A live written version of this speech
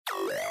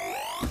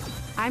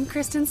I'm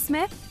Kristen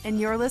Smith, and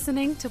you're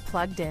listening to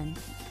Plugged In.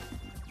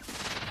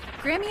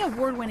 Grammy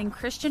Award-winning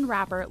Christian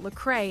rapper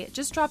Lecrae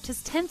just dropped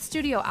his 10th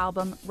studio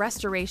album,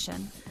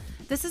 Restoration.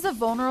 This is a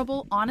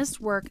vulnerable, honest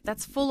work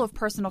that's full of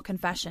personal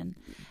confession.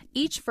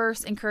 Each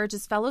verse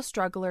encourages fellow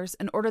strugglers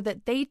in order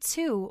that they,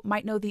 too,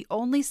 might know the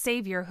only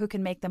Savior who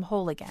can make them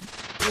whole again.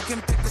 You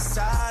can pick a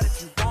side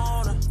if you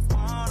wanna.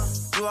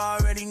 You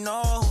already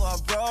know who I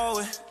roll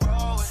with.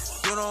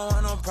 You don't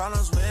want no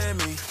problems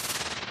with me.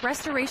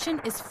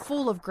 Restoration is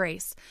full of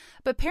grace,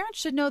 but parents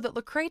should know that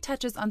Lecrae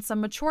touches on some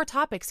mature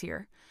topics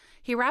here.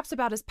 He raps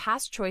about his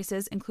past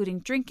choices, including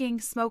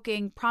drinking,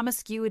 smoking,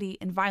 promiscuity,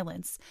 and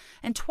violence,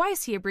 and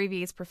twice he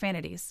abbreviates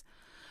profanities.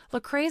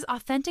 Lecrae's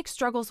authentic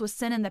struggles with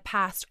sin in the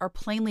past are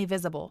plainly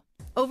visible.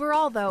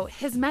 Overall, though,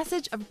 his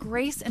message of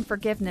grace and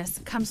forgiveness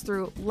comes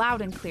through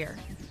loud and clear.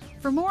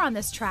 For more on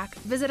this track,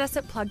 visit us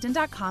at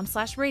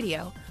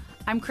pluggedin.com/radio.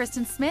 I'm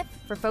Kristen Smith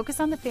for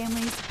Focus on the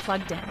Family's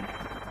Plugged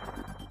In.